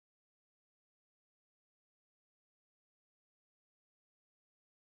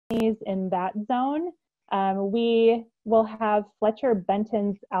Tiffany's in that zone. We will have Fletcher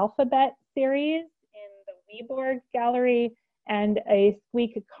Benton's Alphabet series in the Weborg Gallery and a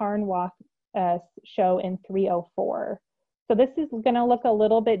Squeak Carnwath show in 304. So this is going to look a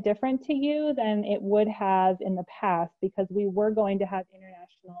little bit different to you than it would have in the past, because we were going to have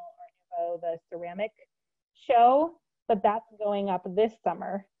International Art Nouveau, the ceramic show, but that's going up this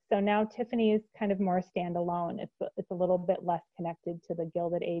summer. So now Tiffany is kind of more standalone. It's a little bit less connected to the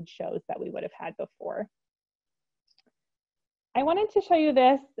Gilded Age shows that we would have had before. I wanted to show you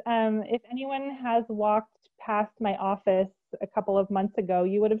this. If anyone has walked past my office a couple of months ago,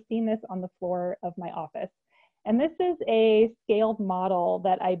 you would have seen this on the floor of my office. And this is a scaled model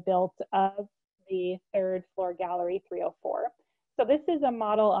that I built of the third floor gallery 304. So this is a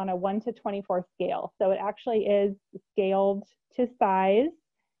model on a 1:24 scale. So it actually is scaled to size,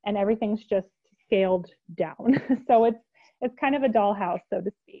 and everything's just scaled down. So it's kind of a dollhouse, so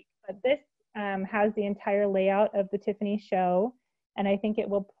to speak. But this has the entire layout of the Tiffany show, and I think it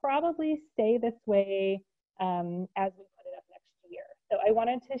will probably stay this way as we put it up next year. So I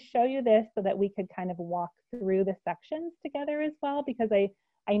wanted to show you this so that we could kind of walk through the sections together as well, because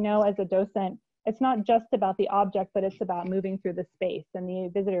I know as a docent, it's not just about the object, but it's about moving through the space and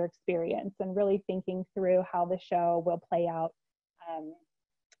the visitor experience and really thinking through how the show will play out.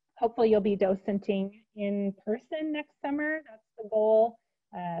 Hopefully you'll be docenting in person next summer. That's the goal.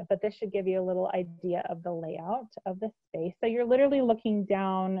 But this should give you a little idea of the layout of the space. So you're literally looking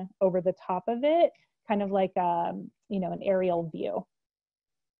down over the top of it, kind of like you know, an aerial view.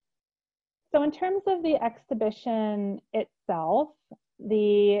 So in terms of the exhibition itself,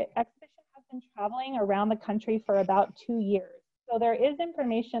 the exhibition has been traveling around the country for about 2 years. So there is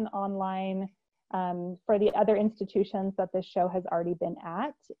information online for the other institutions that this show has already been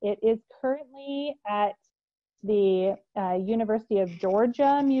at. It is currently at the University of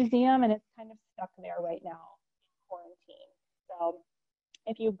Georgia Museum, and it's kind of stuck there right now in quarantine. So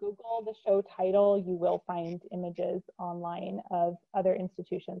if you Google the show title, you will find images online of other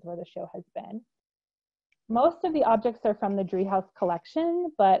institutions where the show has been. Most of the objects are from the Driehaus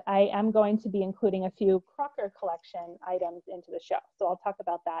collection, but I am going to be including a few Crocker collection items into the show. So I'll talk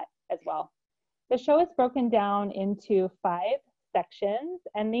about that as well. The show is broken down into 5 sections,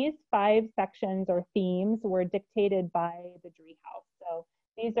 and these 5 sections or themes were dictated by the Driehaus. So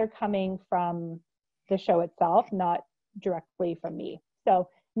these are coming from the show itself, not directly from me. So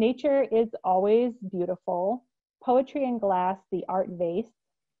nature is always beautiful, poetry in glass, the art vase,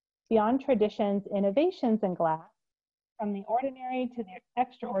 beyond traditions, innovations in glass, from the ordinary to the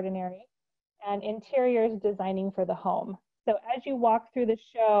extraordinary, and interiors designing for the home. So as you walk through the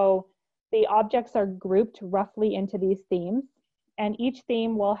show, the objects are grouped roughly into these themes, and each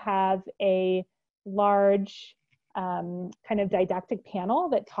theme will have a large kind of didactic panel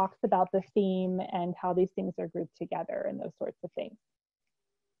that talks about the theme and how these things are grouped together and those sorts of things.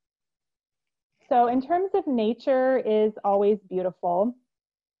 So in terms of nature is always beautiful,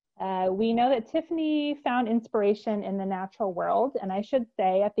 we know that Tiffany found inspiration in the natural world, and I should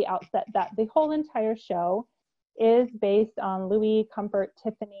say at the outset that the whole entire show is based on Louis Comfort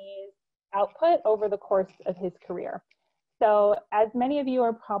Tiffany's output over the course of his career. So as many of you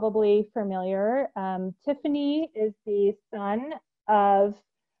are probably familiar, Tiffany is the son of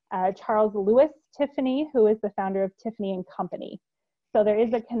Charles Louis Tiffany, who is the founder of Tiffany and Company. So there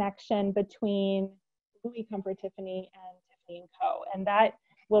is a connection between Louis Comfort Tiffany and Tiffany and Co. And that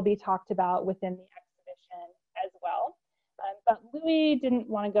will be talked about within the exhibition as well. But Louis didn't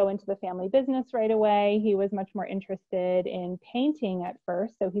want to go into the family business right away. He was much more interested in painting at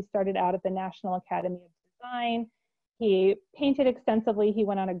first. So he started out at the National Academy of Design. He painted extensively. He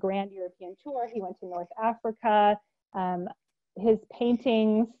went on a grand European tour. He went to North Africa. His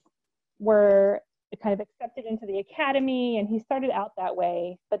paintings were kind of accepted into the academy, and he started out that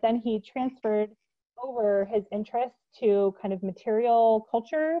way. But then he transferred over his interest to kind of material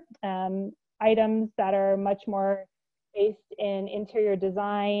culture, items that are much more based in interior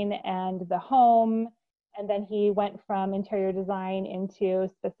design and the home. And then he went from interior design into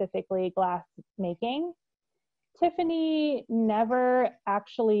specifically glass making. Tiffany never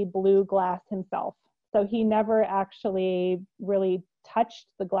actually blew glass himself. So he never actually really touched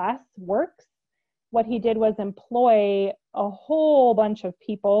the glass works. What he did was employ a whole bunch of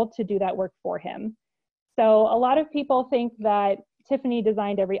people to do that work for him. So a lot of people think that Tiffany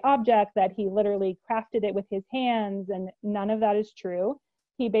designed every object, that he literally crafted it with his hands, and none of that is true.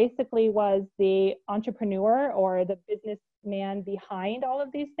 He basically was the entrepreneur or the businessman behind all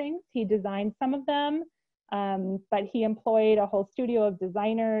of these things. He designed some of them, but he employed a whole studio of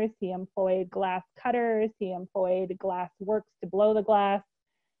designers. He employed glass cutters. He employed glass works to blow the glass.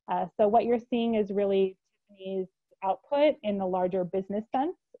 So what you're seeing is really Tiffany's output in the larger business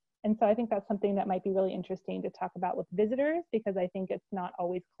sense. And so I think that's something that might be really interesting to talk about with visitors, because I think it's not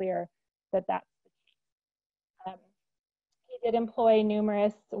always clear that that's the case. He did employ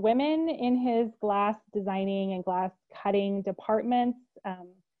numerous women in his glass designing and glass cutting departments.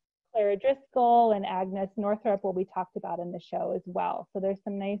 Clara Driscoll and Agnes Northrup will be talked about in the show as well. So there's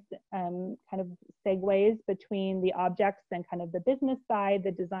some nice kind of segues between the objects and kind of the business side,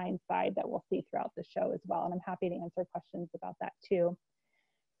 the design side that we'll see throughout the show as well. And I'm happy to answer questions about that too.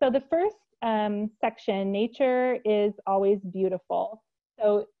 So the first section, nature is always beautiful.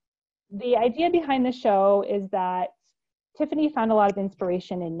 So the idea behind the show is that Tiffany found a lot of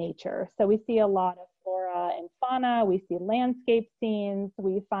inspiration in nature. So we see a lot of flora and fauna, we see landscape scenes,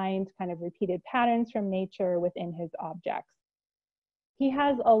 we find kind of repeated patterns from nature within his objects. He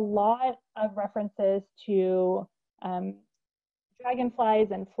has a lot of references to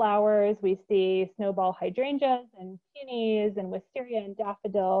dragonflies and flowers. We see snowball hydrangeas and peonies and wisteria and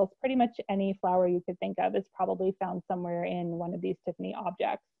daffodils. Pretty much any flower you could think of is probably found somewhere in one of these Tiffany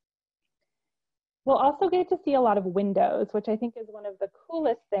objects. We'll also get to see a lot of windows, which I think is one of the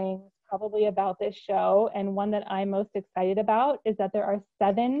coolest things probably about this show, and one that I'm most excited about is that there are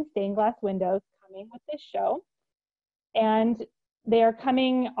 7 stained glass windows coming with this show, and they are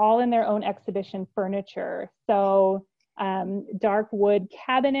coming all in their own exhibition furniture. So dark wood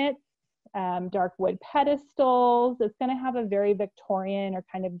cabinets, dark wood pedestals. It's going to have a very Victorian or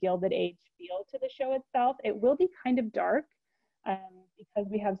kind of Gilded Age feel to the show itself. It will be kind of dark because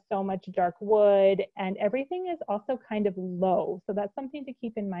we have so much dark wood, and everything is also kind of low. So that's something to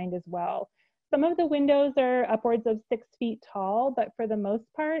keep in mind as well. Some of the windows are upwards of 6 feet tall, but for the most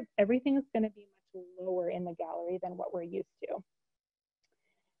part, everything's going to be much lower in the gallery than what we're used to.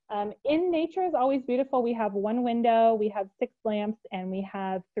 In nature is always beautiful. We have 1 window, we have 6 lamps, and we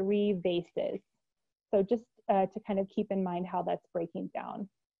have 3 vases. So just to kind of keep in mind how that's breaking down.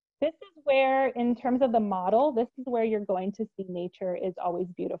 This is where, in terms of the model, this is where you're going to see nature is always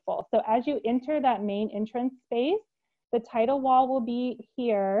beautiful. So as you enter that main entrance space, the title wall will be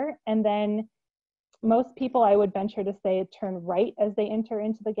here, and then most people, I would venture to say, turn right as they enter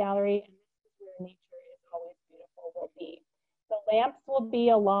into the gallery, and this is where nature is always beautiful will be. The lamps will be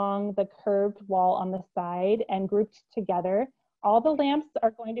along the curved wall on the side and grouped together. All the lamps are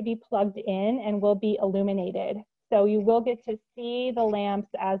going to be plugged in and will be illuminated. So you will get to see the lamps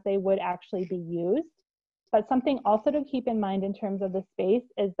as they would actually be used. But something also to keep in mind in terms of the space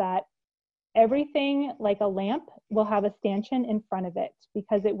is that everything like a lamp will have a stanchion in front of it,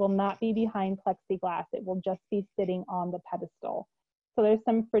 because it will not be behind plexiglass. It will just be sitting on the pedestal. So there's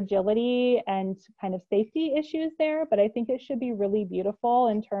some fragility and kind of safety issues there, but I think it should be really beautiful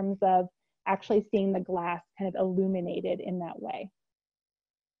in terms of actually seeing the glass kind of illuminated in that way.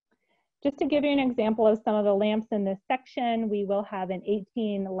 Just to give you an example of some of the lamps in this section, we will have an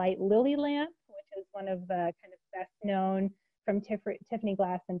 18 light lily lamp, which is one of the kind of best known from Tiffany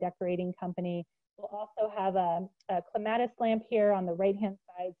Glass and Decorating Company. We'll also have a clematis lamp here on the right-hand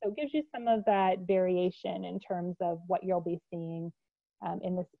side. So it gives you some of that variation in terms of what you'll be seeing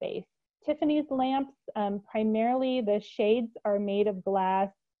in the space. Tiffany's lamps, primarily the shades are made of glass,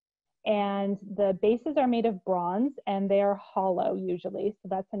 and the bases are made of bronze, and they are hollow usually. So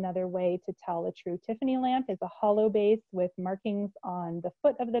that's another way to tell a true Tiffany lamp is a hollow base with markings on the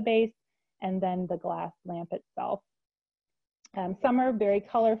foot of the base and then the glass lamp itself. Some are very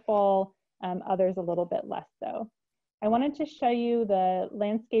colorful, others a little bit less so. I wanted to show you the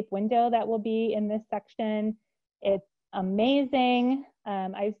landscape window that will be in this section. It's amazing.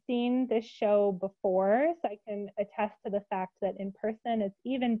 I've seen this show before, so I can attest to the fact that in person it's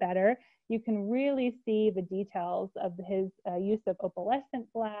even better. You can really see the details of his use of opalescent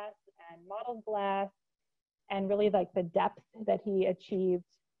glass and mottled glass, and really like the depth that he achieved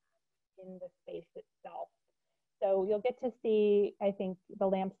in the space itself. So you'll get to see, I think the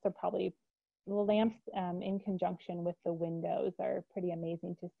lamps are probably, the lamps in conjunction with the windows are pretty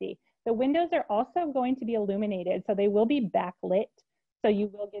amazing to see. The windows are also going to be illuminated, so they will be backlit. So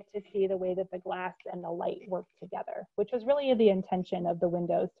you will get to see the way that the glass and the light work together, which was really the intention of the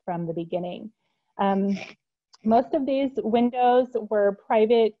windows from the beginning. Most of these windows were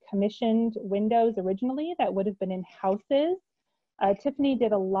private commissioned windows originally that would have been in houses. Tiffany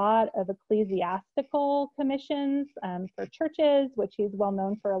did a lot of ecclesiastical commissions for churches, which he's well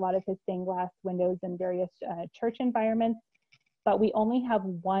known for a lot of his stained glass windows in various church environments. But we only have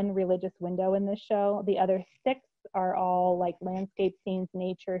 1 religious window in this show. The other 6 are all like landscape scenes,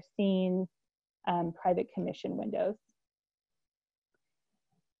 nature scenes, private commission windows.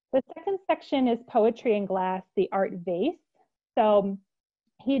 The second section is poetry and glass, the art vase. So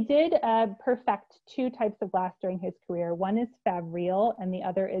He did perfect two types of glass during his career. One is favrile and the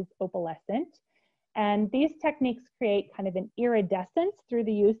other is opalescent. And these techniques create kind of an iridescence through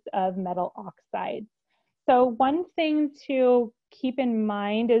the use of metal oxides. So one thing to keep in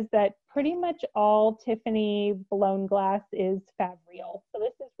mind is that pretty much all Tiffany blown glass is favrile. So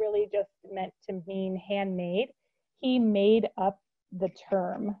this is really just meant to mean handmade. He made up the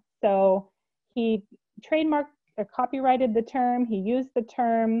term. So he trademarked or copyrighted the term, he used the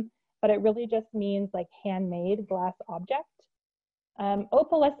term, but it really just means like handmade glass object.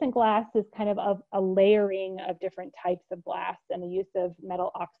 Opalescent glass is kind of a layering of different types of glass and the use of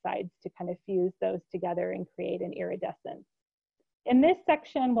metal oxides to kind of fuse those together and create an iridescence. In this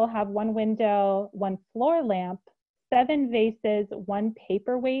section, we'll have one window, one floor lamp, 7 vases, 1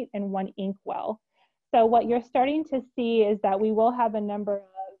 paperweight, and 1 inkwell. So what you're starting to see is that we will have a number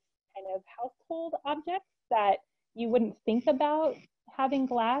of kind of household objects that you wouldn't think about having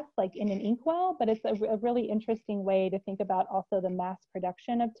glass like in an inkwell, but it's a really interesting way to think about also the mass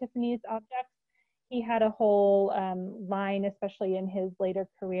production of Tiffany's objects. He had a whole line, especially in his later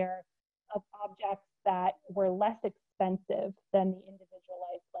career, of objects that were less expensive than the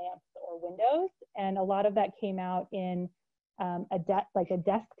individualized lamps or windows. And a lot of that came out in a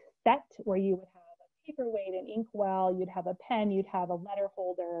desk set where you would have a paperweight, an inkwell, you'd have a pen, you'd have a letter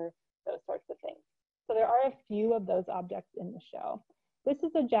holder, those sorts of things. So there are a few of those objects in the show. This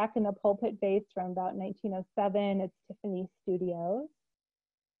is a Jack in the Pulpit vase from about 1907. It's Tiffany Studios.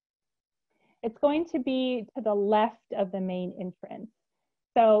 It's going to be to the left of the main entrance.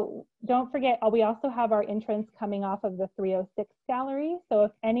 So don't forget, we also have our entrance coming off of the 306 gallery. So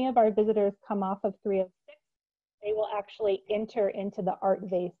if any of our visitors come off of 306, they will actually enter into the art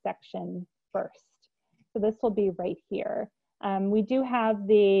vase section first. So this will be right here. We do have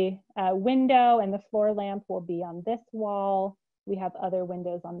the window, and the floor lamp will be on this wall. We have other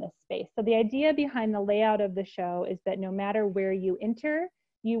windows on this space. So the idea behind the layout of the show is that no matter where you enter,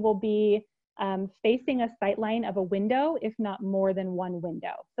 you will be facing a sight line of a window, if not more than one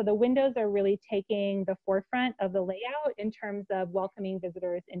window. So the windows are really taking the forefront of the layout in terms of welcoming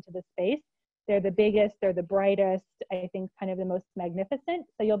visitors into the space. They're the biggest, they're the brightest, I think kind of the most magnificent.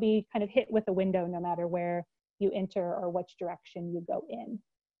 So you'll be kind of hit with a window no matter where you enter or which direction you go in.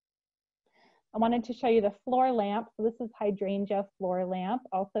 I wanted to show you the floor lamp. So this is hydrangea floor lamp,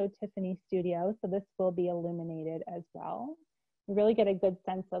 also Tiffany Studio. So this will be illuminated as well. You really get a good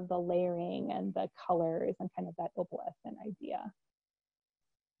sense of the layering and the colors and kind of that opalescent idea.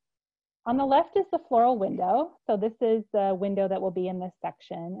 On the left is the floral window. So this is the window that will be in this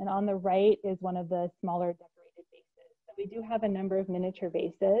section. And on the right is one of the smaller decorated vases. So we do have a number of miniature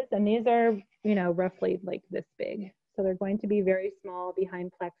vases, and these are, you know, roughly like this big. So they're going to be very small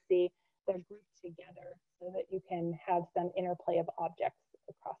behind plexi. They're grouped together so that you can have some interplay of objects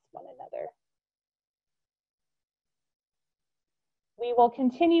across one another. We will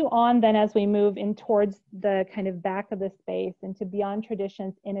continue on then as we move in towards the kind of back of the space into Beyond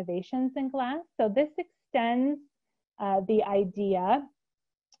Traditions, Innovations in Glass. So this extends the idea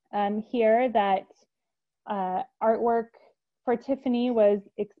here that artwork for Tiffany was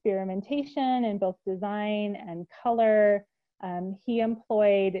experimentation in both design and color. He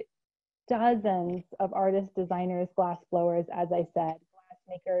employed dozens of artists, designers, glass blowers, as I said, glass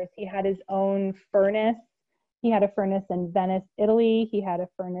makers. He had his own furnace. He had a furnace in Venice, Italy. He had a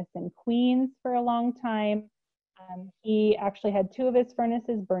furnace in Queens for a long time. He actually had 2 of his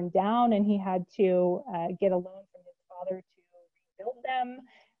furnaces burned down, and he had to get a loan from his father to rebuild them.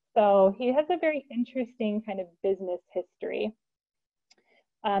 So he has a very interesting kind of business history.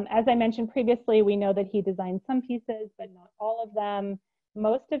 As I mentioned previously, we know that he designed some pieces, but not all of them.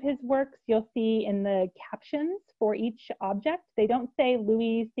 Most of his works you'll see in the captions for each object. They don't say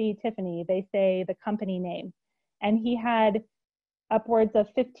Louis C. Tiffany, they say the company name. And he had upwards of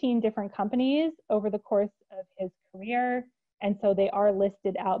 15 different companies over the course of his career. And so they are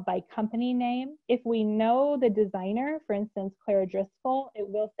listed out by company name. If we know the designer, for instance, Clara Driscoll, it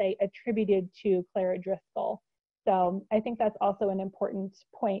will say attributed to Clara Driscoll. So I think that's also an important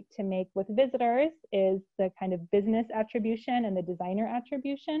point to make with visitors, is the kind of business attribution and the designer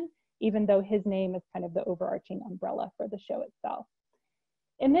attribution, even though his name is kind of the overarching umbrella for the show itself.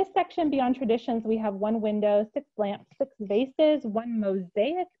 In this section, Beyond Traditions, we have 1 window, 6 lamps, 6 vases, 1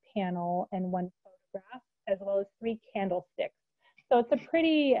 mosaic panel, and 1 photograph, as well as 3 candlesticks. So it's a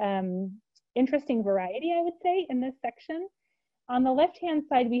pretty interesting variety, I would say, in this section. On the left-hand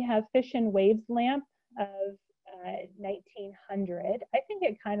side, we have Fish and Waves lamp of 1900. I think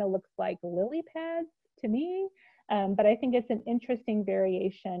it kind of looks like lily pads to me, but I think it's an interesting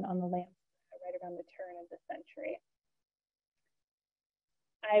variation on the lamp right around the turn of the century.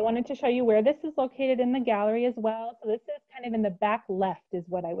 I wanted to show you where this is located in the gallery as well. So this is kind of in the back left is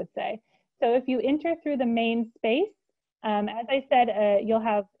what I would say. So if you enter through the main space, as I said, you'll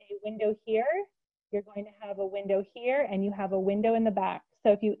have a window here, you're going to have a window here, and you have a window in the back.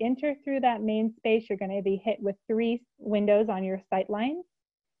 So if you enter through that main space, you're going to be hit with 3 windows on your sight lines.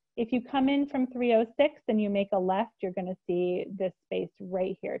 If you come in from 306 and you make a left, you're going to see this space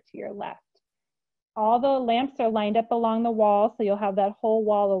right here to your left. All the lamps are lined up along the wall, so you'll have that whole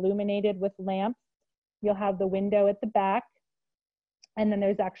wall illuminated with lamps. You'll have the window at the back, and then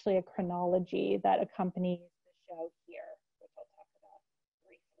there's actually a chronology that accompanies the show here, which I'll talk about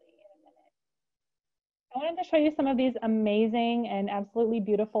briefly in a minute. I wanted to show you some of these amazing and absolutely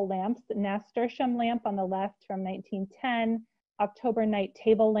beautiful lamps. Nasturtium lamp on the left from 1910, October night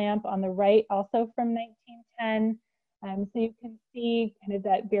table lamp on the right, also from 1910. So you can see kind of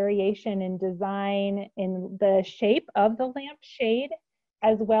that variation in design in the shape of the lamp shade,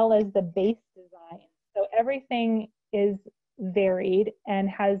 as well as the base design. So everything is varied and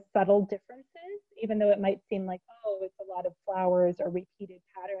has subtle differences, even though it might seem like, oh, it's a lot of flowers or repeated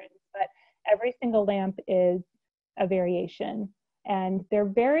patterns, but every single lamp is a variation. And they're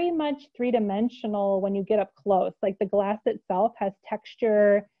very much 3-dimensional when you get up close. Like the glass itself has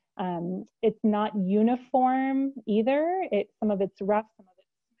texture. It's not uniform either. Some of it's rough, some of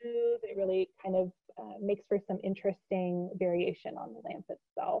it's smooth. It really kind of makes for some interesting variation on the lamp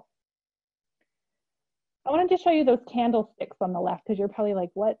itself. I wanted to show you those candlesticks on the left because you're probably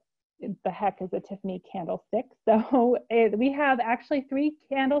like, what the heck is a Tiffany candlestick? So we have actually 3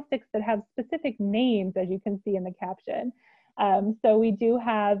 candlesticks that have specific names, as you can see in the caption. So we do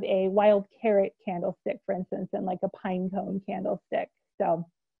have a wild carrot candlestick, for instance, and like a pine cone candlestick. So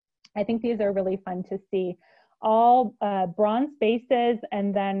I think these are really fun to see. All bronze bases,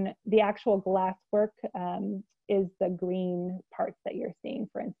 and then the actual glass work is the green parts that you're seeing,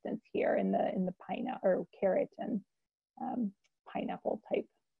 for instance, here in the pineapple or carrot and pineapple type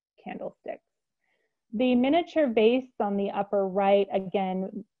candlesticks. The miniature vase on the upper right,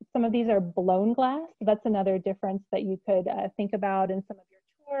 again, some of these are blown glass. That's another difference that you could think about in some of your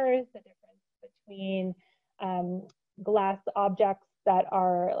tours, the difference between glass objects that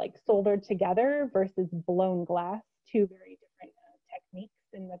are like soldered together versus blown glass, 2 very different techniques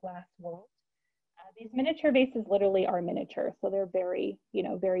in the glass world. These miniature vases literally are miniature, so they're very,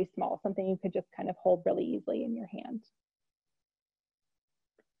 very small, something you could just kind of hold really easily in your hand.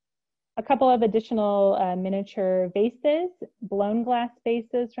 A couple of additional miniature vases, blown glass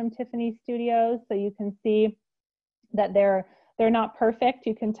vases from Tiffany Studios. So you can see that they're not perfect.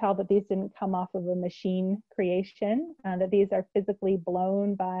 You can tell that these didn't come off of a machine creation, that these are physically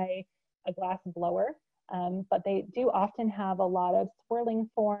blown by a glass blower. But they do often have a lot of swirling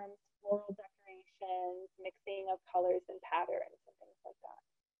forms, floral decorations, mixing of colors and patterns and things like that.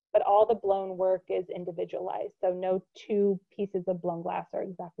 But all the blown work is individualized, so no 2 pieces of blown glass are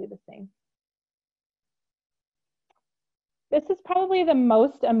exactly the same. This is probably the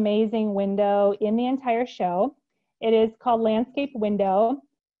most amazing window in the entire show. It is called Landscape Window.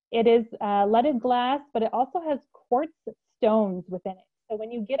 It is leaded glass, but it also has quartz stones within it. So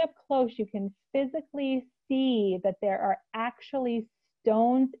when you get up close, you can physically see that there are actually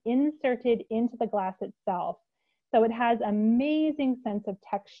stones inserted into the glass itself. So it has amazing sense of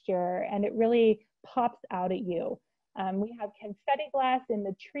texture, and it really pops out at you. We have confetti glass in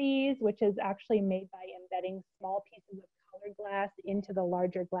the trees, which is actually made by embedding small pieces of colored glass into the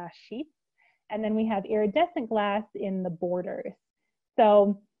larger glass sheets. And then we have iridescent glass in the borders.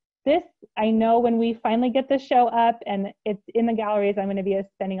 So this, I know when we finally get the show up and it's in the galleries, I'm going to be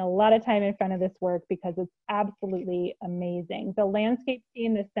spending a lot of time in front of this work because it's absolutely amazing. The landscape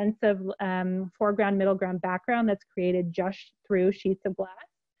scene, the sense of foreground, middle ground, background that's created just through sheets of glass,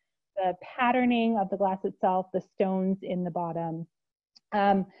 the patterning of the glass itself, the stones in the bottom.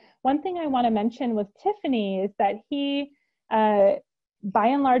 One thing I want to mention with Tiffany is that he, by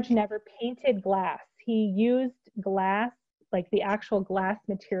and large, never painted glass. He used glass, like the actual glass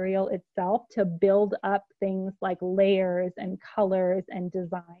material itself, to build up things like layers and colors and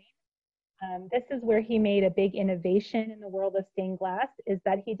design. This is where he made a big innovation in the world of stained glass, is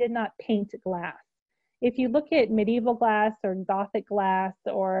that he did not paint glass. If you look at medieval glass or Gothic glass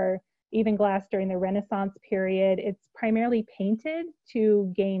or even glass during the Renaissance period, it's primarily painted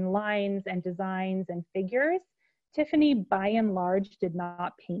to gain lines and designs and figures. Tiffany, by and large, did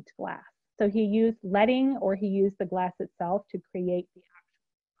not paint glass. So he used leading, or he used the glass itself to create the actual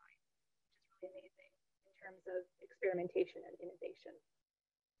design, which is really amazing in terms of experimentation and innovation.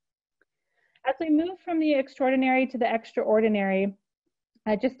 As we move from the extraordinary to the extraordinary,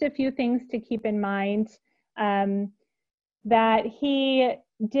 just a few things to keep in mind. That he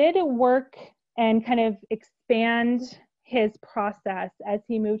did work and kind of expand his process as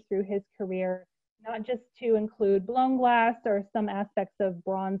he moved through his career, not just to include blown glass or some aspects of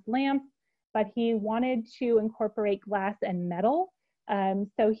bronze lamps, but he wanted to incorporate glass and metal.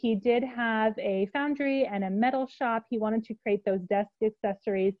 So he did have a foundry and a metal shop. He wanted to create those desk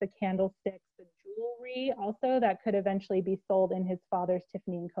accessories, the candlesticks, the jewelry also that could eventually be sold in his father's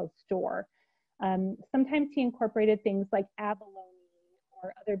Tiffany & Co. store. Sometimes he incorporated things like abalone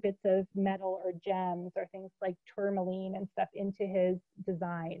or other bits of metal or gems or things like tourmaline and stuff into his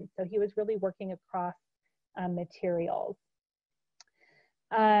design. So he was really working across materials.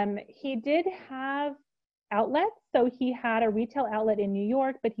 He did have outlets. So he had a retail outlet in New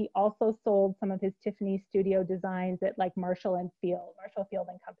York, but he also sold some of his Tiffany studio designs at like Marshall Field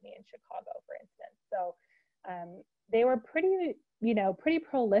and Company in Chicago, for instance. So they were pretty, pretty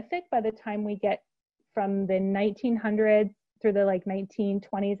prolific by the time we get from the 1900s through the like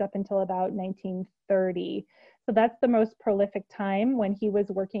 1920s up until about 1930. So that's the most prolific time when he was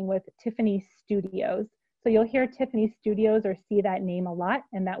working with Tiffany Studios. So you'll hear Tiffany Studios or see that name a lot,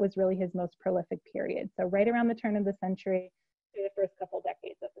 and that was really his most prolific period. So right around the turn of the century through the first couple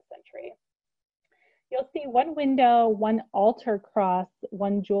decades of the century. You'll see one window, one altar cross,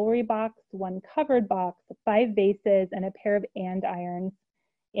 one jewelry box, one covered box, 5 vases, and a pair of andirons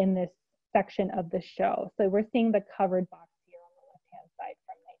in this section of the show. So we're seeing the covered box here on the left-hand side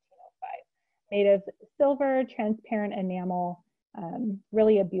from 1905, made of silver, transparent enamel,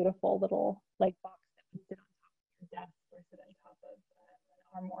 really a beautiful little like box that would sit on top of your desk or sit on top of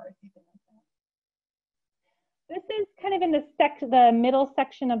an armoire or something like that. This is kind of in the middle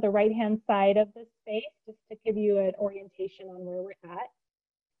section of the right-hand side of the space, just to give you an orientation on where we're at.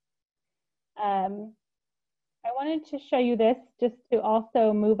 I wanted to show you this just to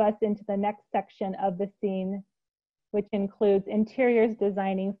also move us into the next section of the scene, which includes interiors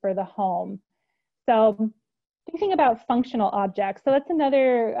designing for the home. So thinking about functional objects. So that's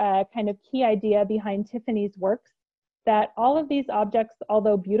another kind of key idea behind Tiffany's works, that all of these objects,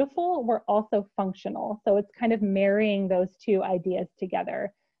 although beautiful, were also functional. So it's kind of marrying those two ideas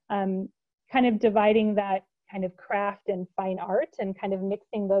together, kind of dividing that kind of craft and fine art and kind of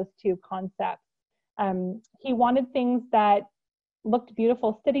mixing those two concepts. He wanted things that looked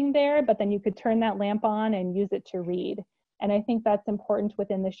beautiful sitting there, but then you could turn that lamp on and use it to read. And I think that's important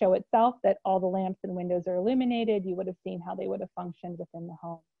within the show itself, that all the lamps and windows are illuminated. You would have seen how they would have functioned within the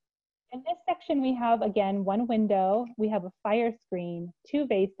home. In this section, we have, again, one window, we have a fire screen, 2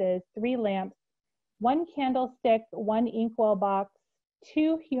 vases, 3 lamps, 1 candlestick, 1 inkwell box,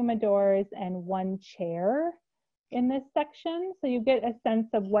 2 humidors, and 1 chair in this section. So you get a sense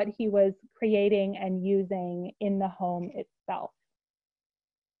of what he was creating and using in the home itself.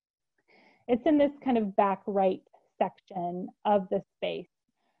 It's in this kind of back right section of the space.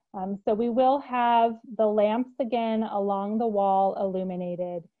 So we will have the lamps again along the wall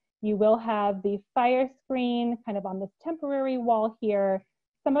illuminated. You will have the fire screen kind of on this temporary wall here.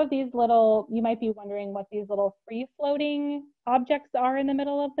 Some of these little, you might be wondering what these little free floating objects are in the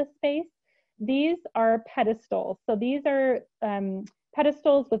middle of the space. These are pedestals. So these are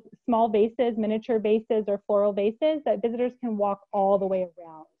pedestals with small vases, miniature vases, or floral vases that visitors can walk all the way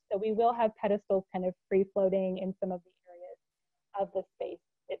around. So we will have pedestals kind of free floating in some of the areas of the space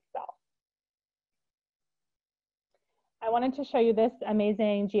itself. I wanted to show you this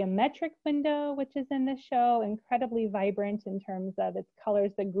amazing geometric window, which is in the show, incredibly vibrant in terms of its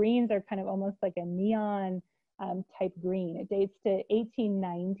colors. The greens are kind of almost like a neon type green. It dates to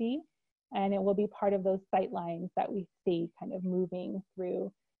 1890, and it will be part of those sight lines that we see kind of moving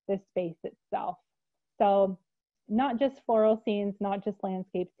through the space itself. So not just floral scenes, not just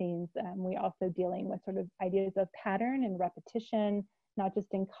landscape scenes, we're also dealing with sort of ideas of pattern and repetition, not just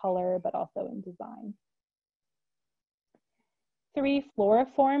in color, but also in design. 3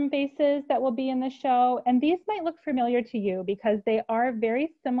 floriform vases that will be in the show, and these might look familiar to you because they are very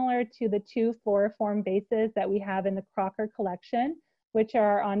similar to the 2 floriform vases that we have in the Crocker collection, which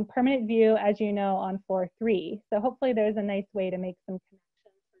are on permanent view, as you know, on floor 3. So hopefully there's a nice way to make some connections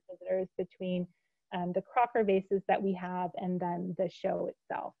for visitors between the Crocker vases that we have and then the show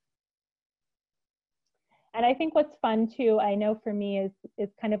itself. And I think what's fun too, I know for me, is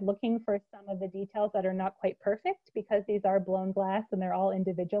kind of looking for some of the details that are not quite perfect, because these are blown glass and they're all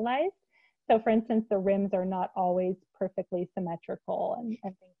individualized. So for instance, the rims are not always perfectly symmetrical and things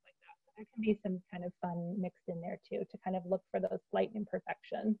like that. So there can be some kind of fun mixed in there too, to kind of look for those slight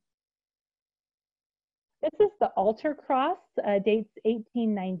imperfections. This is the altar cross, dates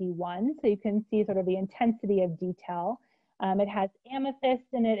 1891. So you can see sort of the intensity of detail. It has amethyst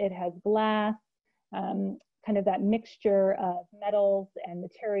in it, it has glass. kind of that mixture of metals and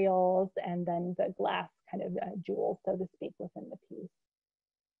materials, and then the glass kind of jewels, so to speak, within the piece.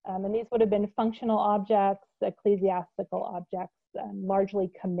 And these would have been functional objects, ecclesiastical objects,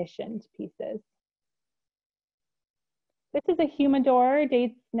 largely commissioned pieces. This is a humidor,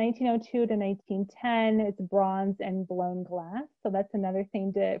 dates 1902 to 1910. It's bronze and blown glass. So that's another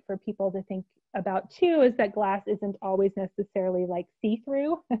thing for people to think about too, is that glass isn't always necessarily like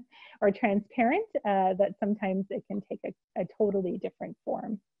see-through or transparent, that sometimes it can take a totally different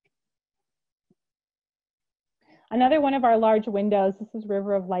form. Another one of our large windows, this is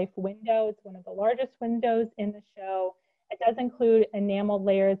River of Life window. It's one of the largest windows in the show. It does include enameled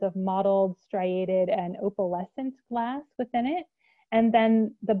layers of mottled, striated, and opalescent glass within it. And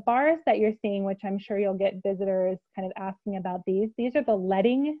then the bars that you're seeing, which I'm sure you'll get visitors kind of asking about these are the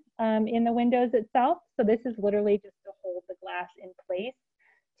leading in the windows itself. So this is literally just to hold the glass in place.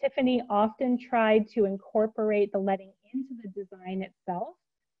 Tiffany often tried to incorporate the leading into the design itself.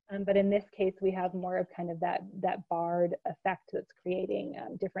 But in this case, we have more of kind of that barred effect that's creating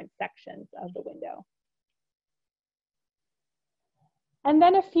different sections of the window. And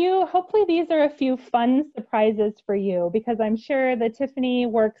then hopefully these are a few fun surprises for you, because I'm sure the Tiffany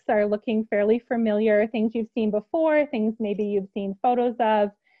works are looking fairly familiar, things you've seen before, things maybe you've seen photos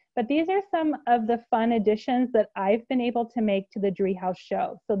of, but these are some of the fun additions that I've been able to make to the Driehaus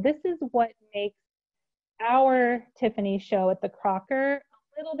show. So this is what makes our Tiffany show at the Crocker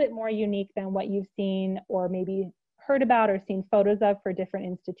a little bit more unique than what you've seen or maybe heard about or seen photos of for different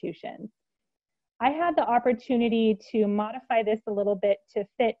institutions. I had the opportunity to modify this a little bit to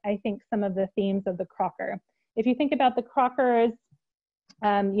fit, I think, some of the themes of the Crocker. If you think about the Crockers,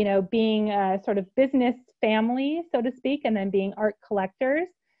 you know, being a sort of business family, so to speak, and then being art collectors,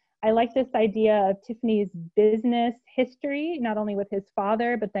 I like this idea of Tiffany's business history, not only with his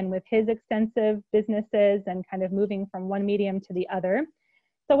father, but then with his extensive businesses and kind of moving from one medium to the other.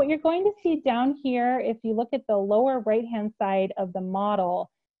 So what you're going to see down here, if you look at the lower right-hand side of the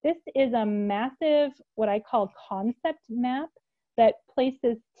model, this is a massive, what I call concept map, that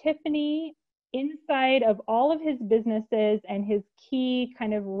places Tiffany inside of all of his businesses and his key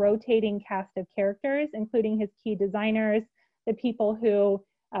kind of rotating cast of characters, including his key designers, the people who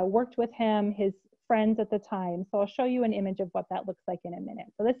worked with him, his friends at the time. So I'll show you an image of what that looks like in a minute.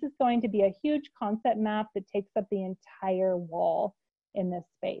 So this is going to be a huge concept map that takes up the entire wall in this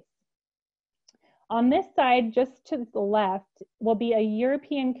space. On this side, just to the left, will be a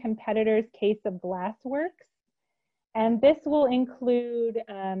European competitor's case of glassworks. And this will include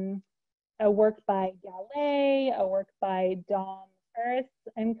a work by Gallet, a work by Dom Ferris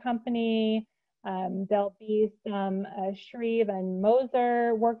and Company. There'll be some Shreve and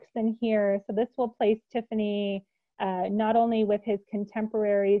Moser works in here. So this will place Tiffany not only with his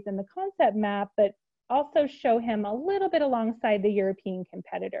contemporaries in the concept map, but also show him a little bit alongside the European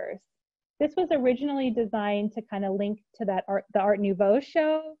competitors. This was originally designed to kind of link to the Art Nouveau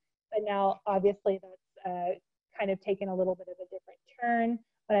show, but now obviously that's kind of taken a little bit of a different turn.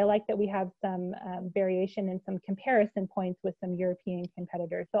 But I like that we have some variation and some comparison points with some European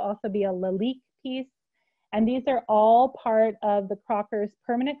competitors. There'll also be a Lalique piece, and these are all part of the Crocker's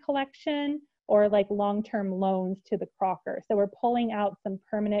permanent collection or like long-term loans to the Crocker. So we're pulling out some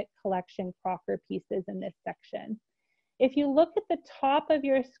permanent collection Crocker pieces in this section. If you look at the top of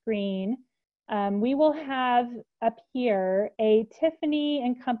your screen, we will have up here a Tiffany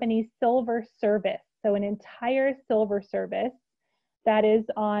and Company silver service. So an entire silver service that is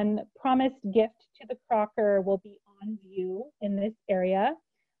on promised gift to the Crocker will be on view in this area,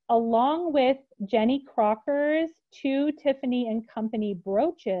 along with Jenny Crocker's 2 Tiffany and Company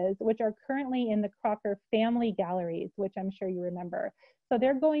brooches, which are currently in the Crocker family galleries, which I'm sure you remember. So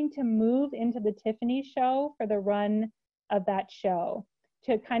they're going to move into the Tiffany show for the run of that show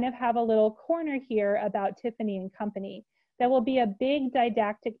to kind of have a little corner here about Tiffany and Company. There will be a big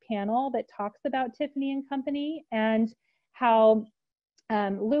didactic panel that talks about Tiffany and Company and how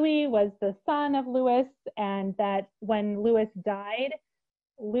Louis was the son of Louis, and that when Louis died,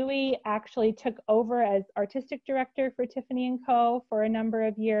 Louis actually took over as artistic director for Tiffany & Co. for a number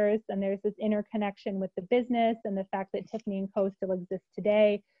of years, and there's this interconnection with the business and the fact that Tiffany & Co. still exists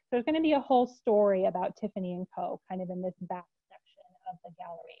today. So there's going to be a whole story about Tiffany & Co. kind of in this back section of the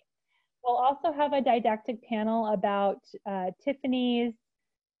gallery. We'll also have a didactic panel about Tiffany's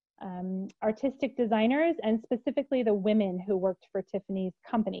artistic designers, and specifically the women who worked for Tiffany's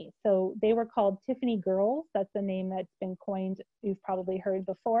company. So they were called Tiffany Girls. That's a name that's been coined, you've probably heard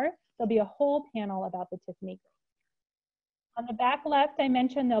before. There'll be a whole panel about the Tiffany Girls. On the back left, I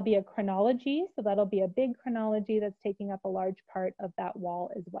mentioned there'll be a chronology. So that'll be a big chronology that's taking up a large part of that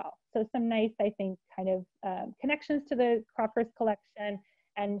wall as well. So some nice, I think, kind of connections to the Crockers collection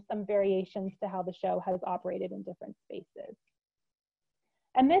and some variations to how the show has operated in different spaces.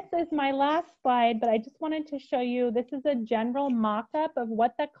 And this is my last slide, but I just wanted to show you, this is a general mock-up of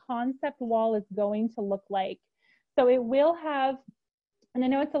what the concept wall is going to look like. So it will have, and I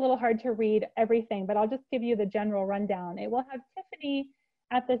know it's a little hard to read everything, but I'll just give you the general rundown. It will have Tiffany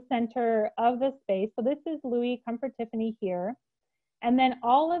at the center of the space. So this is Louis, come for Tiffany here. And then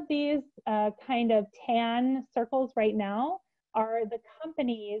all of these kind of tan circles right now are the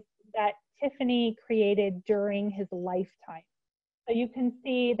companies that Tiffany created during his lifetime. So you can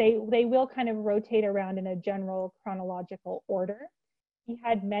see they will kind of rotate around in a general chronological order. He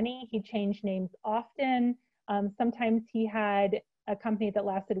had many, he changed names often. Sometimes he had a company that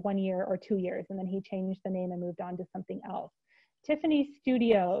lasted 1 year or 2 years, and then he changed the name and moved on to something else. Tiffany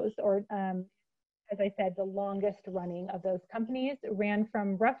Studios, or as I said, the longest running of those companies, ran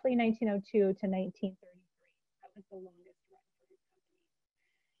from roughly 1902 to 1933. That was the longest.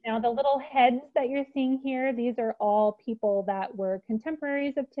 Now the little heads that you're seeing here, these are all people that were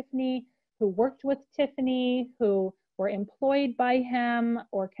contemporaries of Tiffany, who worked with Tiffany, who were employed by him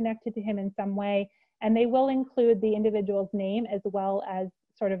or connected to him in some way. And they will include the individual's name as well as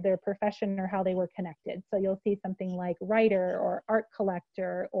sort of their profession or how they were connected. So you'll see something like writer or art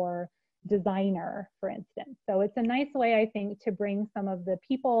collector or designer, for instance. So it's a nice way, I think, to bring some of the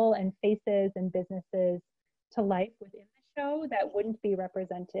people and faces and businesses to life within the show that wouldn't be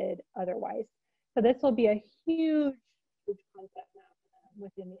represented otherwise. So this will be a huge, huge concept map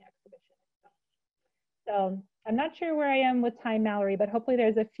within the exhibition itself. So I'm not sure where I am with time, Mallory, but hopefully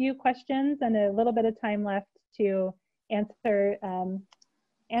there's a few questions and a little bit of time left to answer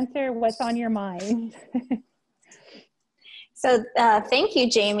what's on your mind. So thank you,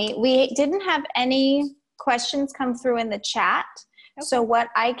 Jamie. We didn't have any questions come through in the chat. Okay. So what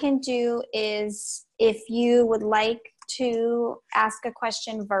I can do is, if you would like to ask a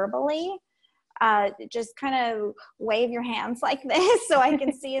question verbally, just kind of wave your hands like this so I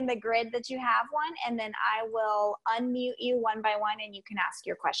can see in the grid that you have one, and then I will unmute you one by one and you can ask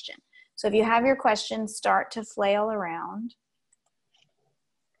your question. So if you have your question, start to flail around.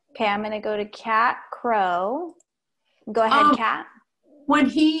 Okay, I'm going to go to Kat Crow. Go ahead, Kat. When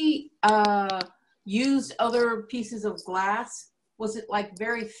he used other pieces of glass, was it like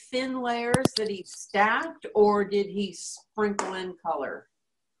very thin layers that he stacked, or did he sprinkle in color?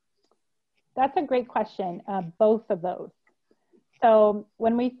 That's a great question, both of those. So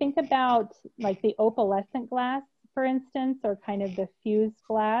when we think about like the opalescent glass, for instance, or kind of the fused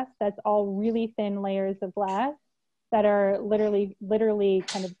glass, that's all really thin layers of glass that are literally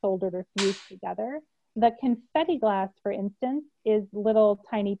kind of soldered or fused together. The confetti glass, for instance, is little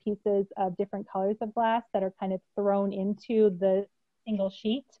tiny pieces of different colors of glass that are kind of thrown into the single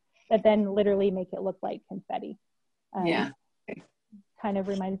sheet that then literally make it look like confetti. Yeah. Kind of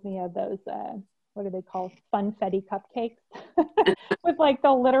reminds me of those, what are they called? Funfetti cupcakes with like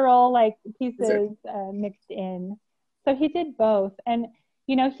the literal like pieces mixed in. So he did both. And,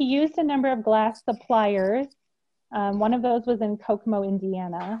 you know, he used a number of glass suppliers. One of those was in Kokomo,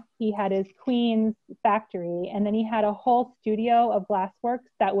 Indiana. He had his Queens factory, and then he had a whole studio of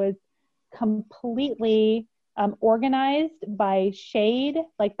glassworks that was completely organized by shade,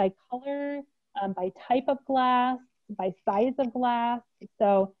 like by color, by type of glass, by size of glass.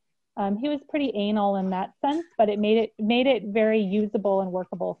 So he was pretty anal in that sense, but it made it very usable and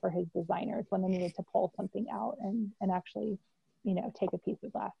workable for his designers when they needed to pull something out and actually, you know, take a piece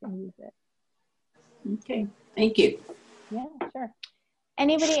of glass and use it. Okay, thank you. Yeah, sure.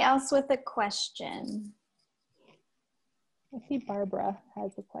 Anybody else with a question? I see Barbara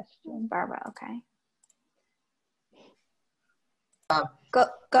has a question. Barbara, okay. Go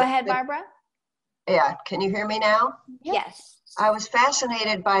ahead, Barbara. Yeah, can you hear me now? Yes. I was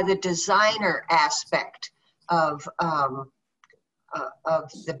fascinated by the designer aspect of the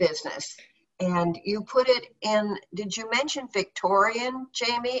business. And you put it in, did you mention Victorian,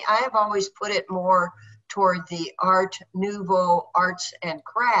 Jamie? I have always put it more toward the Art Nouveau arts and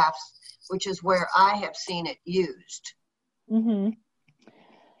crafts, which is where I have seen it used. Mm-hmm.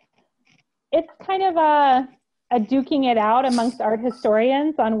 It's kind of a duking it out amongst art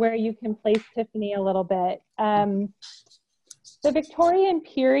historians on where you can place Tiffany a little bit. The Victorian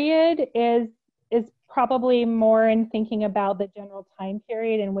period is probably more in thinking about the general time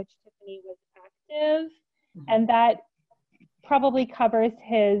period in which Tiffany was active, and that probably covers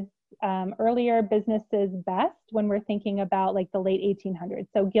his earlier businesses best when we're thinking about like the late 1800s.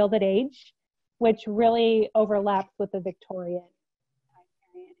 So Gilded Age which really overlaps with the Victorian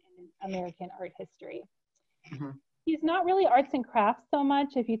time period in American art history. Mm-hmm. He's not really arts and crafts so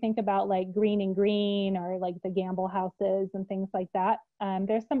much if you think about like Green and Green or like the Gamble houses and things like that.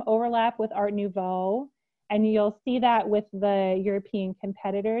 There's some overlap with Art Nouveau, and you'll see that with the European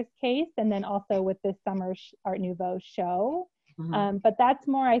competitors case, and then also with this summer Art Nouveau show. Mm-hmm. But that's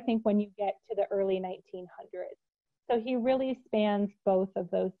more, I think, when you get to the early 1900s. So he really spans both of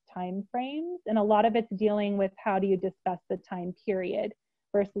those time frames, and a lot of it's dealing with how do you discuss the time period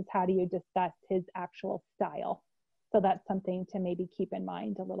versus how do you discuss his actual style. So that's something to maybe keep in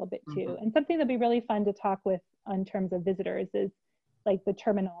mind a little bit too. Mm-hmm. And something that'd be really fun to talk with in terms of visitors is like the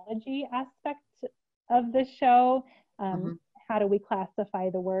terminology aspect of the show. Mm-hmm. How do we classify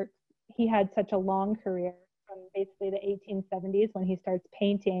the works? He had such a long career from basically the 1870s when he starts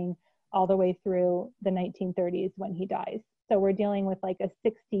painting all the way through the 1930s when he dies. So we're dealing with like a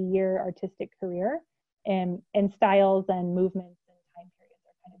 60-year artistic career, and styles and movements and time periods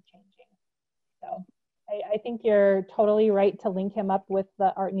are kind of changing. So I think you're totally right to link him up with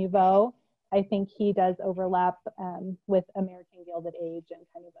the Art Nouveau. I think he does overlap with American Gilded Age and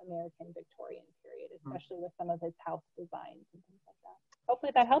kind of American Victorian period, especially with some of his house designs and things like that.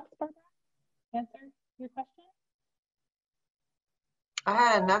 Hopefully that helps, Barbara, answer your question. I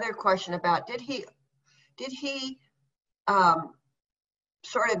had another question about, did he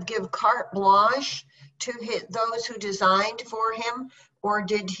sort of give carte blanche to those who designed for him, or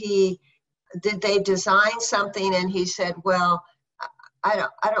did they design something and he said, well, I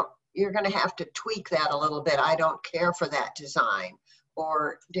don't, you're going to have to tweak that a little bit. I don't care for that design.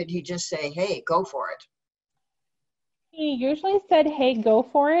 Or did he just say, hey, go for it? He usually said, hey, go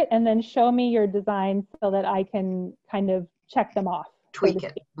for it, and then show me your designs so that I can kind of check them off. Tweak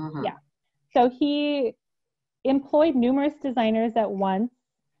it. Mm-hmm. Yeah. So he employed numerous designers at once.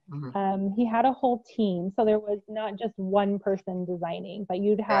 Mm-hmm. He had a whole team. So there was not just one person designing, but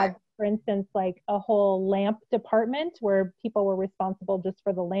you'd have, for instance, like a whole lamp department where people were responsible just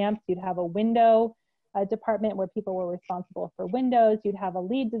for the lamps. You'd have a window department where people were responsible for windows. You'd have a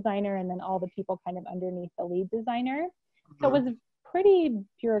lead designer, and then all the people kind of underneath the lead designer. So it was pretty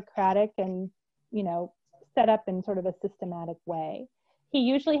bureaucratic and, you know, set up in sort of a systematic way. He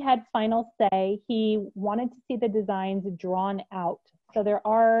usually had final say. He wanted to see the designs drawn out. So there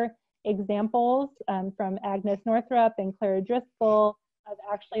are examples from Agnes Northrup and Clara Driscoll of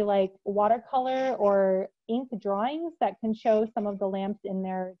actually like watercolor or ink drawings that can show some of the lamps in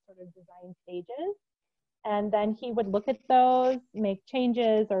their sort of design stages. And then he would look at those, make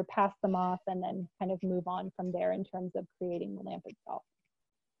changes or pass them off, and then kind of move on from there in terms of creating the lamp itself.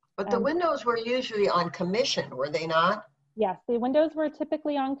 But the windows were usually on commission, were they not? Yes, the windows were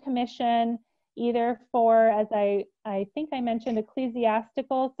typically on commission, either for, as I think I mentioned,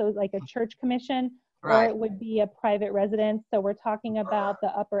 ecclesiastical, so like a church commission, or it would be a private residence. So we're talking about the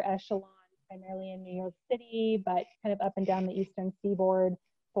upper echelon, primarily in New York City, but kind of up and down the eastern seaboard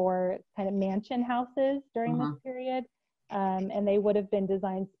for kind of mansion houses during this period. And they would have been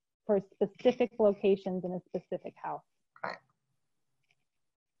designed for specific locations in a specific house. Right.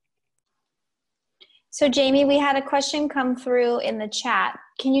 So Jamie, we had a question come through in the chat.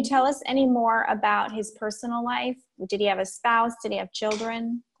 Can you tell us any more about his personal life? Did he have a spouse? Did he have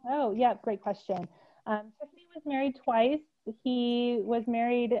children? Oh, yeah, great question. Tiffany was married twice. He was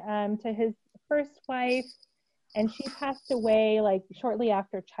married to his first wife, and she passed away like shortly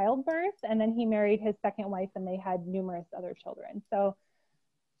after childbirth. And then he married his second wife, and they had numerous other children. So,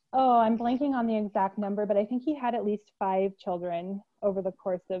 I'm blanking on the exact number, but I think he had at least 5 children over the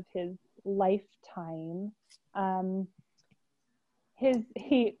course of his lifetime.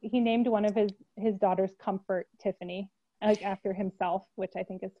 He named one of his daughters Comfort Tiffany, like after himself, which I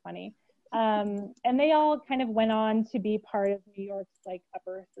think is funny. And they all kind of went on to be part of New York's like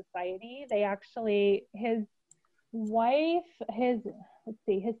upper society. They actually, his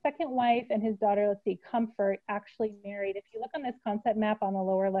second wife and his daughter, Comfort, actually married. If you look on this concept map on the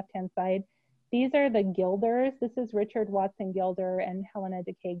lower left-hand side, these are the Gilders. This is Richard Watson Gilder and Helena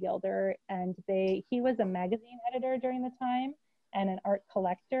Decay Gilder. And he was a magazine editor during the time and an art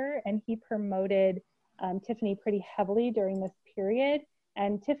collector. And he promoted Tiffany pretty heavily during this period.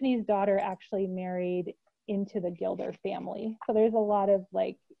 And Tiffany's daughter actually married into the Gilder family. So there's a lot of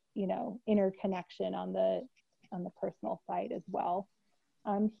like, you know, interconnection on the personal side as well.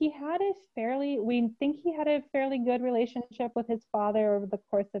 We think he had a fairly good relationship with his father over the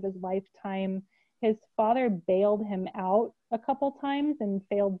course of his lifetime. His father bailed him out a couple times in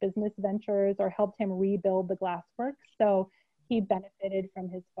failed business ventures or helped him rebuild the glassworks. So he benefited from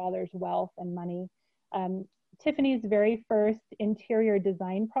his father's wealth and money. Tiffany's very first interior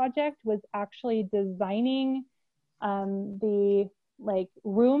design project was actually designing the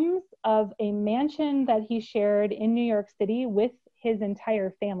rooms of a mansion that he shared in New York City with his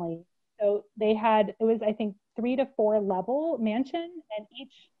entire family. So they had, it was I think 3 to 4 level mansion, and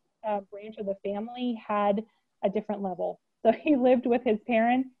each branch of the family had a different level. So he lived with his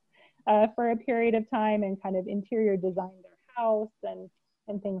parents for a period of time and kind of interior designed their house and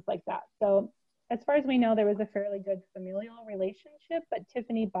things like that. So as far as we know, there was a fairly good familial relationship, but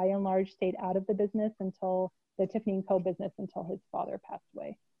Tiffany by and large stayed out of the business until the Tiffany & Co. business until his father passed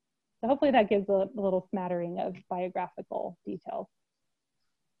away. So hopefully that gives a little smattering of biographical details.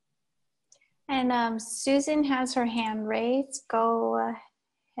 And Susan has her hand raised. Go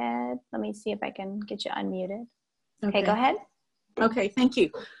ahead. Let me see if I can get you unmuted. Okay, go ahead. Okay, thank you.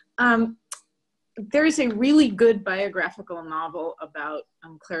 There is a really good biographical novel about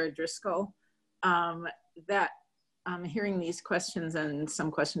Clara Driscoll that hearing these questions and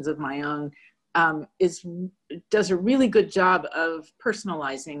some questions of my own does a really good job of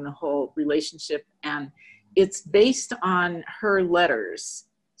personalizing the whole relationship, and it's based on her letters.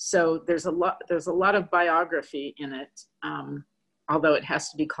 So there's a lot of biography in it, although it has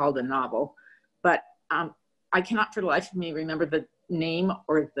to be called a novel. But I cannot for the life of me remember the name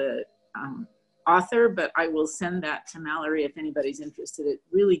or the author, but I will send that to Mallory if anybody's interested. It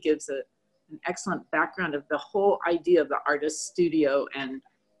really gives an excellent background of the whole idea of the artist studio and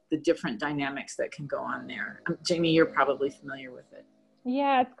the different dynamics that can go on there. Jamie, you're probably familiar with it.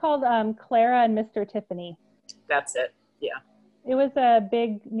 Yeah, it's called Clara and Mr. Tiffany. That's it, yeah. It was a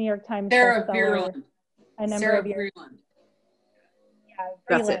big New York Times bestseller a number of years. Vreeland. Yeah,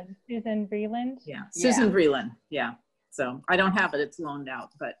 That's it. Susan Vreeland. Yeah, Susan Vreeland, yeah. So I don't have it, it's loaned out,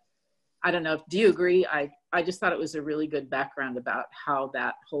 but I don't know. Do you agree? I just thought it was a really good background about how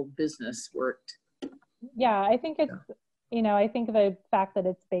that whole business worked. Yeah, I think it's, I think the fact that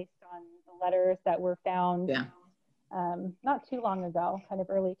it's based on the letters that were found not too long ago, kind of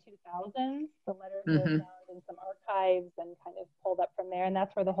early 2000s. The letters were found in some archives and kind of pulled up from there. And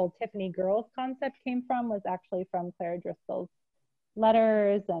that's where the whole Tiffany girls concept came from, was actually from Clara Driscoll's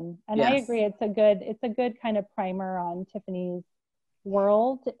letters. And I agree, it's a good kind of primer on Tiffany's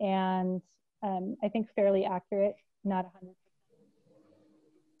world, and I think fairly accurate, not 100%.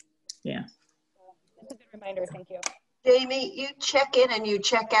 Yeah. So it's a good reminder, thank you. Jamie, you check in and you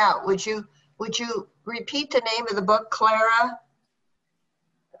check out. Would you repeat the name of the book, Clara?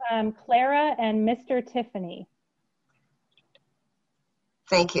 Clara and Mr. Tiffany.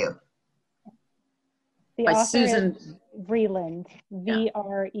 Thank you. The By author Susan is Vreeland,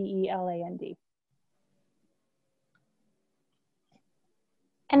 Vreeland.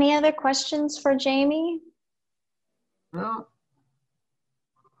 Any other questions for Jamie? No.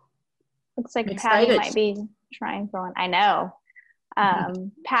 Looks like Patty might be trying for one. I know.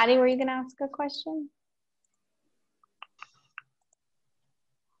 Patty, were you going to ask a question?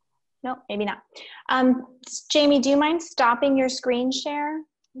 No, maybe not. Jamie, do you mind stopping your screen share?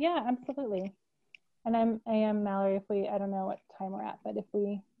 Yeah, absolutely. And I am Mallory. I don't know what time we're at, but if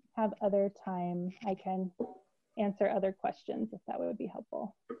we have other time, I can answer other questions if that would be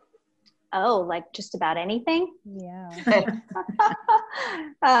helpful. Oh, like just about anything? Yeah.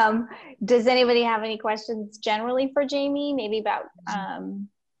 Does anybody have any questions generally for Jamie? Maybe about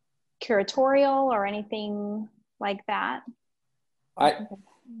curatorial or anything like that?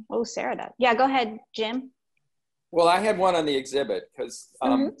 Oh, Sarah does. Yeah, go ahead, Jim. Well, I had one on the exhibit because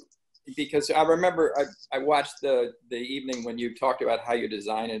I remember I watched the evening when you talked about how you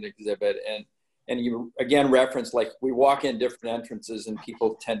design an exhibit, and you again referenced, like, we walk in different entrances and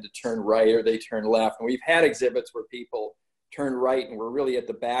people tend to turn right or they turn left. And we've had exhibits where people turn right and we're really at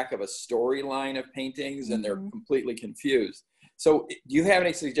the back of a storyline of paintings and they're completely confused. So do you have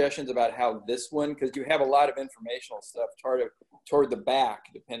any suggestions about how this one, because you have a lot of informational stuff toward the back,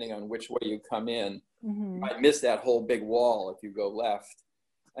 depending on which way you come in. You might miss that whole big wall if you go left.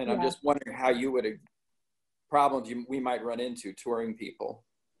 And I'm just wondering how you would, problems we might run into touring people.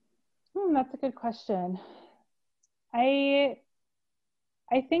 That's a good question. I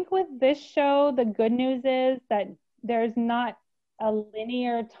think with this show, the good news is that there's not a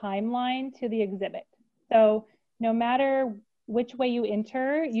linear timeline to the exhibit. So no matter which way you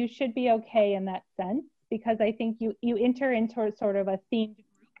enter, you should be okay in that sense, because I think you enter into sort of a themed group,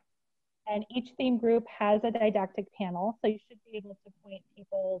 and each theme group has a didactic panel. So you should be able to point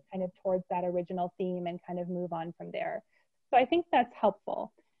people kind of towards that original theme and kind of move on from there. So I think that's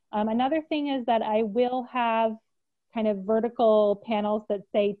helpful. Another thing is that I will have kind of vertical panels that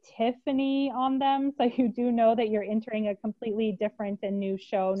say Tiffany on them. So you do know that you're entering a completely different and new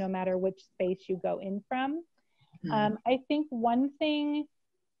show, no matter which space you go in from. I think one thing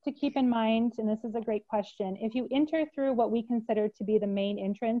to keep in mind, and this is a great question, if you enter through what we consider to be the main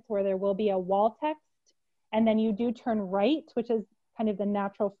entrance, where there will be a wall text, and then you do turn right, which is kind of the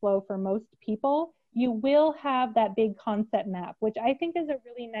natural flow for most people, you will have that big concept map, which I think is a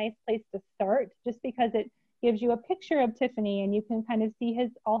really nice place to start, just because it gives you a picture of Tiffany, and you can kind of see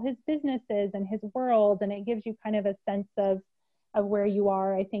all his businesses and his world, and it gives you kind of a sense of where you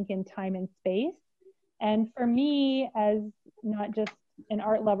are, I think, in time and space. And for me, as not just an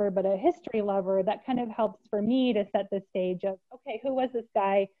art lover, but a history lover, that kind of helps for me to set the stage of, okay, who was this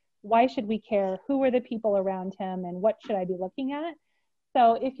guy? Why should we care? Who were the people around him? And what should I be looking at?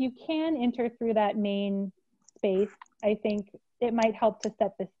 So if you can enter through that main space, I think it might help to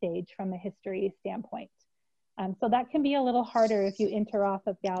set the stage from a history standpoint. So that can be a little harder if you enter off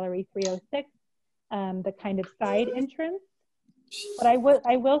of Gallery 306, the kind of side entrance. But I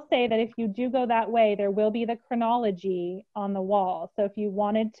will say that if you do go that way, there will be the chronology on the wall. So if you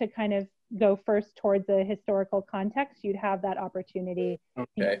wanted to kind of go first towards a historical context, you'd have that opportunity to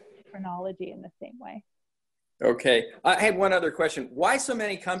use chronology in the same way. Okay. I have one other question. Why so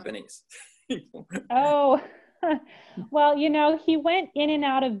many companies? Oh, well, you know, he went in and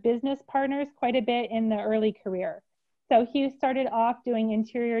out of business partners quite a bit in the early career. So he started off doing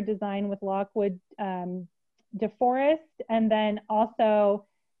interior design with Lockwood DeForest, and then also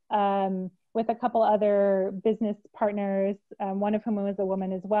with a couple other business partners, one of whom was a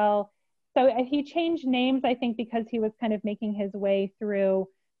woman as well. So he changed names, I think, because he was kind of making his way through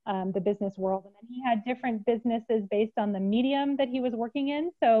the business world. And then he had different businesses based on the medium that he was working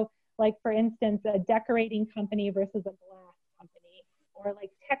in. So like, for instance, a decorating company versus a glass company, or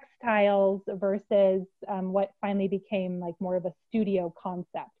like textiles versus what finally became like more of a studio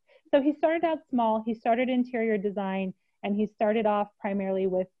concept. So he started out small, he started interior design, and he started off primarily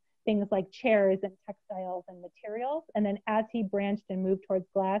with things like chairs and textiles and materials. And then as he branched and moved towards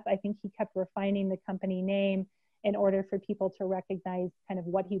glass, I think he kept refining the company name in order for people to recognize kind of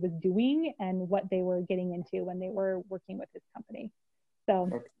what he was doing and what they were getting into when they were working with his company. So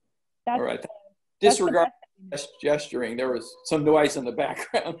that's, all right. Disregard gesturing. There was some noise in the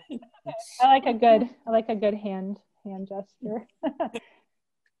background. I like a good hand gesture.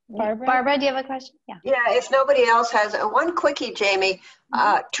 Barbara, do you have a question? Yeah. Yeah, if nobody else has one quickie, Jamie.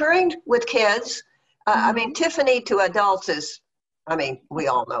 Touring with kids, I mean, Tiffany to adults is, I mean, we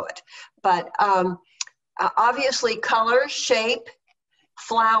all know it. But obviously colors, shape,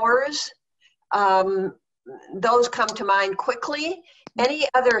 flowers, those come to mind quickly. Any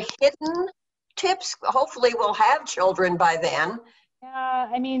other hidden tips? Hopefully we'll have children by then. Yeah,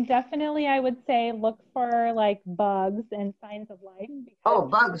 I mean, definitely I would say look for like bugs and signs of life. Oh,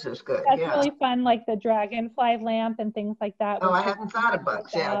 bugs is good. That's really fun, like the dragonfly lamp and things like that. Oh, I hadn't thought of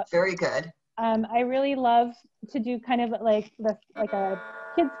bugs. Yeah, very good. I really love to do kind of like a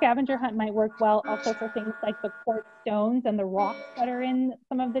kid scavenger hunt might work well also for things like the quartz stones and the rocks that are in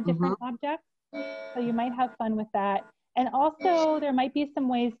some of the different objects. So you might have fun with that. And also there might be some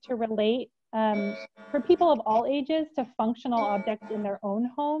ways to relate for people of all ages to functional objects in their own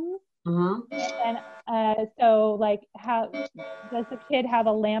homes. And so like, how does the kid have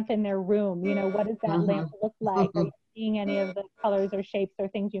a lamp in their room? You know, what does that lamp look like? Are you seeing any of the colors or shapes or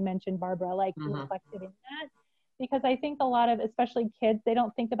things you mentioned, Barbara, like reflected in that? Because I think a lot of, especially kids, they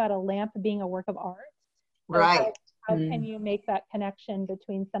don't think about a lamp being a work of art. So right. How can you make that connection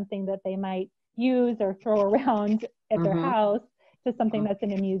between something that they might use or throw around at their house to something that's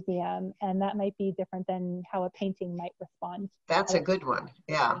in a museum? And that might be different than how a painting might respond. That's a good one.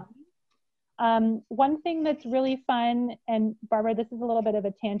 Yeah. One thing that's really fun, and Barbara, this is a little bit of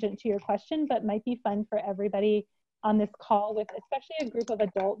a tangent to your question, but might be fun for everybody on this call with especially a group of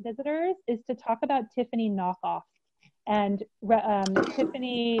adult visitors, is to talk about Tiffany knockoffs and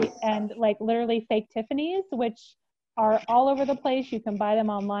Tiffany and like literally fake Tiffany's, which are all over the place. You can buy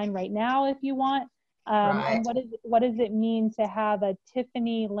them online right now if you want. And what does it mean to have a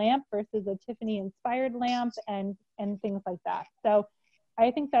Tiffany lamp versus a Tiffany inspired lamp and things like that. So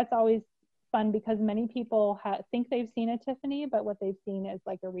I think that's always fun because many people think they've seen a Tiffany, but what they've seen is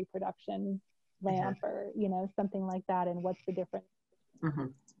like a reproduction lamp or, you know, something like that. And what's the difference?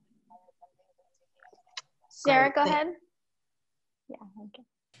 Sarah, go ahead. Yeah. Okay.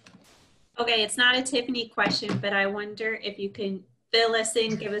 Okay, it's not a Tiffany question, but I wonder if you can fill us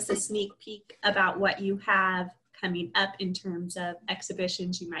in, give us a sneak peek about what you have coming up in terms of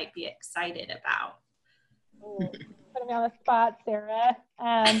exhibitions you might be excited about. Ooh, put me on the spot, Sarah.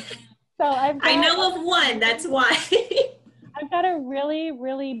 So I know of one, that's why. I've got a really,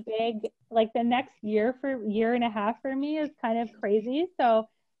 really big, like the next year and a half for me is kind of crazy. So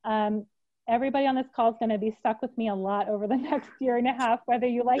everybody on this call is going to be stuck with me a lot over the next year and a half, whether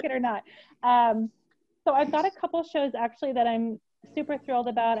you like it or not. So I've got a couple shows actually that I'm super thrilled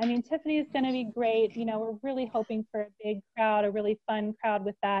about. I mean, Tiffany is going to be great. You know, we're really hoping for a big crowd, a really fun crowd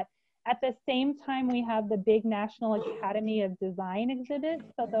with that. At the same time, we have the big National Academy of Design exhibit.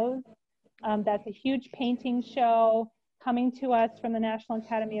 So those, that's a huge painting show coming to us from the National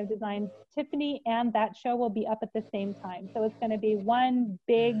Academy of Design. Tiffany and that show will be up at the same time. So it's going to be one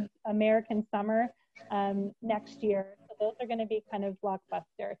big American summer next year. So those are going to be kind of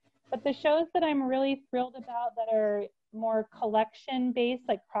blockbuster. But the shows that I'm really thrilled about that are more collection based,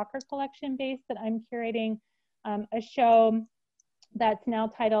 like Crocker collection based, that I'm curating a show that's now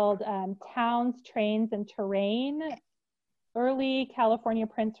titled Towns, Trains, and Terrain, Early California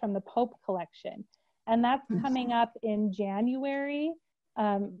Prints from the Pope Collection. And that's coming up in January,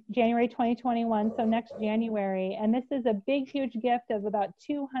 January 2021, so next January. And this is a big, huge gift of about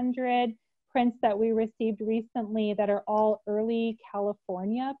 200 prints that we received recently that are all early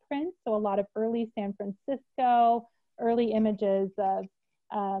California prints. So a lot of early San Francisco, early images of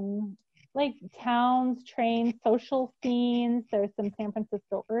like towns, trains, social scenes. There's some San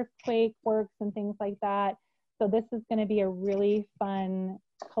Francisco earthquake works and things like that. So this is going to be a really fun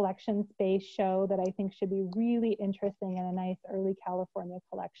collection space show that I think should be really interesting and a nice early California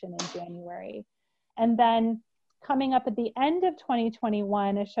collection in January. And then coming up at the end of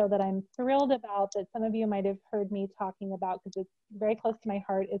 2021, a show that I'm thrilled about that some of you might have heard me talking about because it's very close to my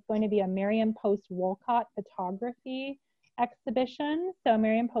heart. It's going to be a Miriam Post Wolcott photography exhibition. So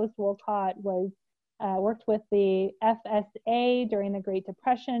Miriam Post Wolcott was worked with the FSA during the Great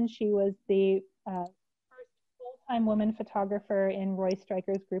Depression. She was the first full-time woman photographer in Roy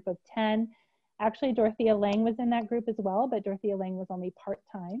Stryker's group of 10. Actually, Dorothea Lange was in that group as well, but Dorothea Lange was only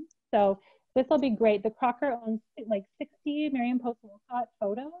part-time. So this will be great. The Crocker owns like 60 Miriam Post Wolcott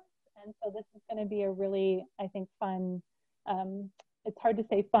photos. And so this is going to be a really, I think, fun, it's hard to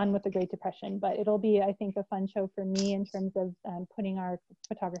say fun with the Great Depression, but it'll be, I think, a fun show for me in terms of putting our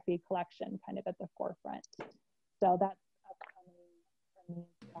photography collection kind of at the forefront. So that's upcoming for me.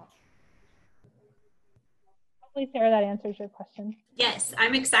 Hopefully, Sarah, that answers your question. Yes,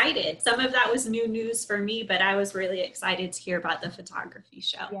 I'm excited. Some of that was new news for me, but I was really excited to hear about the photography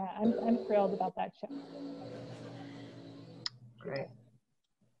show. Yeah, I'm thrilled about that show. Great.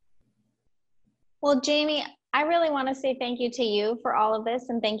 Well, Jamie, I really want to say thank you to you for all of this,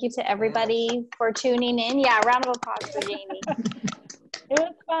 and thank you to everybody for tuning in. Yeah, round of applause for Jamie. It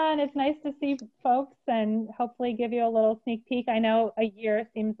was fun. It's nice to see folks and hopefully give you a little sneak peek. I know a year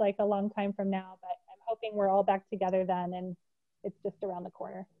seems like a long time from now, but I'm hoping we're all back together then, and it's just around the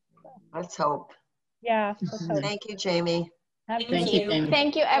corner. So. Let's hope. Yeah, let's hope. Thank you, Jamie. Thank Thank you. you, Jamie.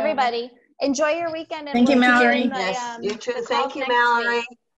 Thank you, everybody. Enjoy your weekend. And Thank you, we'll see Mallory. in the, Yes, you too. the Thank calls you, next Mallory. week.